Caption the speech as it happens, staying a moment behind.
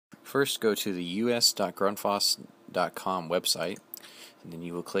First, go to the us.grundfos.com website, and then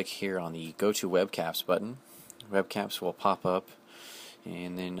you will click here on the Go to WebCAPS button. WebCAPS will pop up,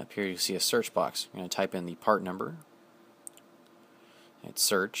 and then up here you'll see a search box. You're going to type in the part number, hit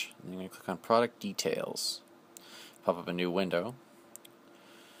search, and then you're going to click on product details. Pop up a new window.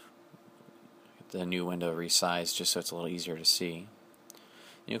 Get the new window resized just so it's a little easier to see.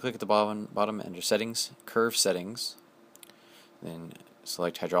 You'll click at the bottom under settings, curve settings, then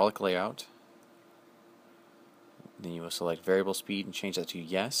select hydraulic layout. Then you will select variable speed and change that to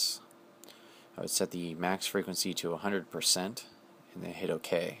yes. I would set the max frequency to 100% and then hit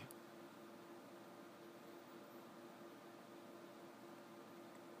OK.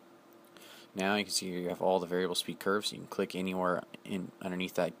 Now you can see here you have all the variable speed curves. You can click anywhere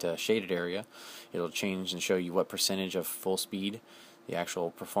underneath that shaded area. It'll change and show you what percentage of full speed, the actual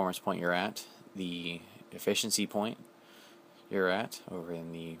performance point you're at, the efficiency point you're at over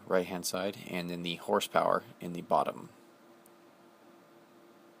in the right hand side, and then the horsepower in the bottom.